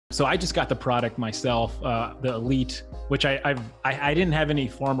So I just got the product myself, the Elite, which I didn't have any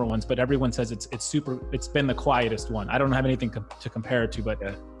former ones, but everyone says it's super. It's been the quietest one. I don't have anything to compare it to, but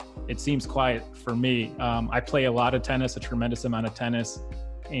it seems quiet for me. I play a lot of tennis, a tremendous amount of tennis,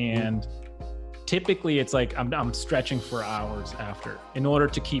 and typically it's like I'm stretching for hours after in order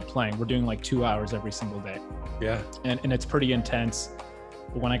to keep playing. We're doing like 2 hours every single day. Yeah. And it's pretty intense.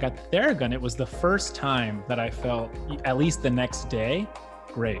 But when I got the Theragun, it was the first time that I felt, at least the next day,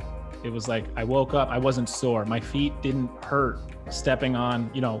 great. It was like I woke up, I wasn't sore. My feet didn't hurt stepping on,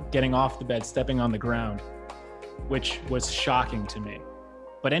 getting off the bed, stepping on the ground, which was shocking to me.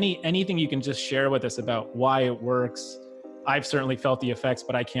 But anything you can just share with us about why it works. I've certainly felt the effects,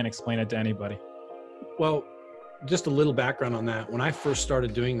 but I can't explain it to anybody. Well, just a little background on that. When I first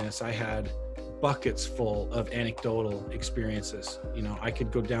started doing this, I had buckets full of anecdotal experiences. I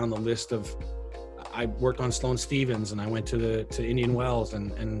could go down the list of, I worked on Sloane Stephens and I went to Indian Wells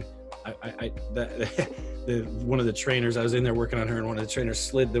and one of the trainers, I was in there working on her, and one of the trainers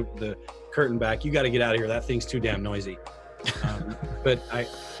slid the curtain back. You got to get out of here. That thing's too damn noisy. But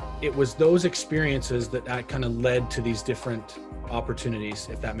it was those experiences that I kind of led to these different opportunities,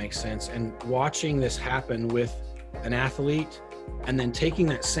 if that makes sense. And watching this happen with an athlete and then taking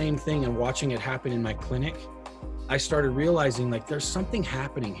that same thing and watching it happen in my clinic, I started realizing like there's something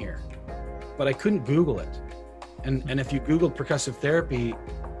happening here, but I couldn't Google it. And if you Googled percussive therapy,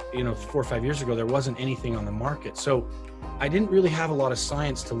 4 or 5 years ago, there wasn't anything on the market. So I didn't really have a lot of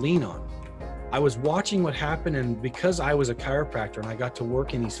science to lean on. I was watching what happened, and because I was a chiropractor and I got to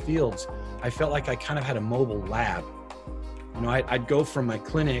work in these fields, I felt like I kind of had a mobile lab. I'd go from my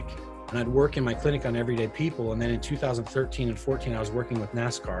clinic and I'd work in my clinic on everyday people. And then in 2013 and 14, I was working with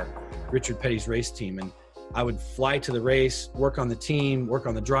NASCAR, Richard Petty's race team. And I would fly to the race, work on the team, work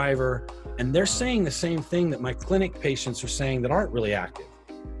on the driver. And they're saying the same thing that my clinic patients are saying that aren't really active.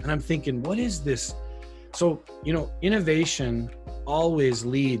 And I'm thinking, what is this? So, innovation always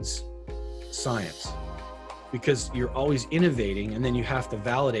leads science, because you're always innovating and then you have to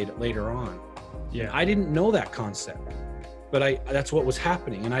validate it later on. Yeah. And I didn't know that concept, but that's what was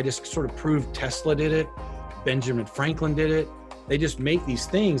happening. And I just sort of proved Tesla did it. Benjamin Franklin did it. They just make these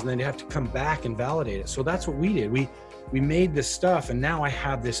things and then they have to come back and validate it. So that's what we did. We made this stuff, and now I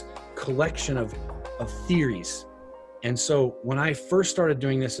have this collection of theories. And so when I first started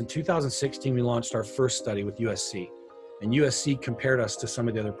doing this in 2016, we launched our first study with USC. And USC compared us to some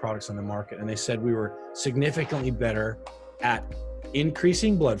of the other products on the market. And they said we were significantly better at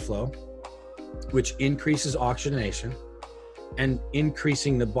increasing blood flow, which increases oxygenation, and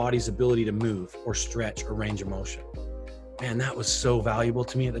increasing the body's ability to move or stretch or range of motion. Man, that was so valuable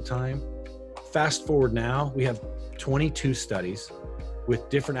to me at the time. Fast forward now, we have 22 studies with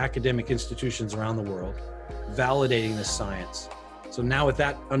different academic institutions around the world validating this science. So now with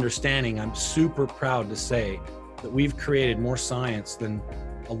that understanding, I'm super proud to say that we've created more science than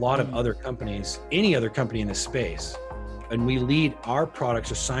a lot of other companies, any other company in this space. And our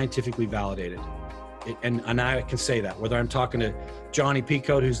products are scientifically validated. And I can say that, whether I'm talking to Johnny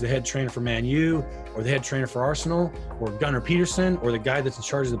Peacoat, who's the head trainer for Man U, or the head trainer for Arsenal, or Gunnar Peterson, or the guy that's in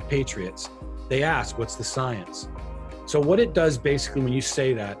charge of the Patriots, they ask, what's the science? So what it does basically when you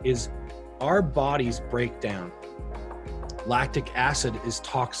say that is our bodies break down. Lactic acid is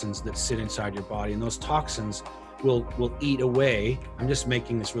toxins that sit inside your body, and those toxins will eat away. I'm just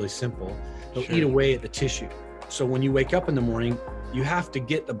making this really simple. They'll eat away at the tissue. So when you wake up in the morning, you have to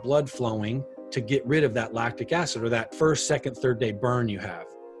get the blood flowing to get rid of that lactic acid or that first, second, third day burn you have.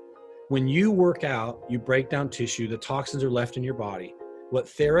 When you work out, you break down tissue, the toxins are left in your body. What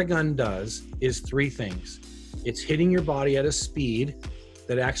Theragun does is 3 things. It's hitting your body at a speed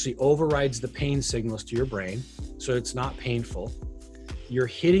that actually overrides the pain signals to your brain, so it's not painful. You're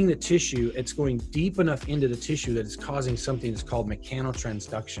hitting the tissue, it's going deep enough into the tissue that it's causing something that's called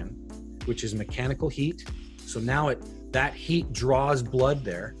mechanotransduction, which is mechanical heat. So now that heat draws blood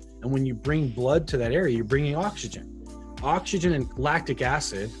there. And when you bring blood to that area, you're bringing oxygen. Oxygen and lactic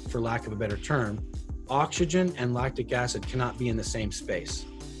acid, for lack of a better term, oxygen and lactic acid cannot be in the same space.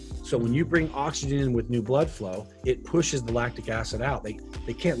 So when you bring oxygen in with new blood flow, it pushes the lactic acid out.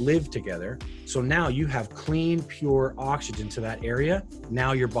 They can't live together. So now you have clean, pure oxygen to that area.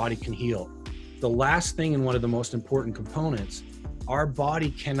 Now your body can heal. The last thing, and one of the most important components, our body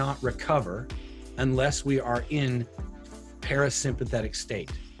cannot recover unless we are in parasympathetic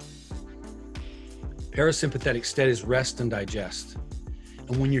state. Parasympathetic state is rest and digest.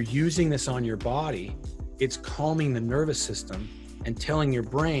 And when you're using this on your body, it's calming the nervous system and telling your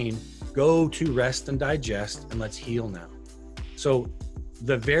brain, go to rest and digest and let's heal now. So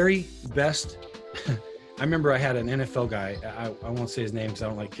the very best, I remember I had an NFL guy. I won't say his name because I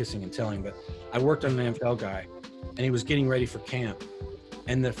don't like kissing and telling, but I worked on an NFL guy, and he was getting ready for camp.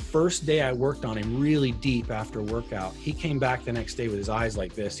 And the first day I worked on him really deep after a workout, he came back the next day with his eyes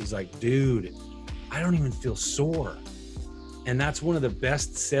like this. He's like, dude, I don't even feel sore. And that's one of the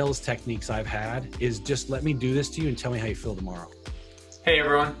best sales techniques I've had, is just let me do this to you and tell me how you feel tomorrow. Hey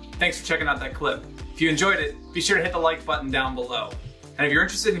everyone, thanks for checking out that clip. If you enjoyed it, be sure to hit the like button down below. And if you're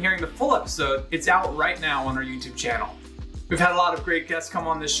interested in hearing the full episode, it's out right now on our YouTube channel. We've had a lot of great guests come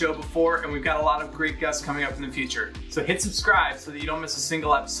on this show before, and we've got a lot of great guests coming up in the future. So hit subscribe so that you don't miss a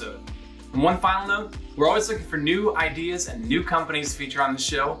single episode. And one final note, we're always looking for new ideas and new companies to feature on the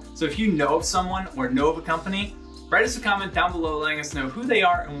show. So if you know of someone or know of a company, write us a comment down below letting us know who they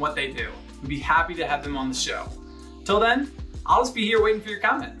are and what they do. We'd be happy to have them on the show. Till then, I'll just be here waiting for your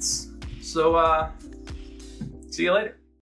comments. So, see you later.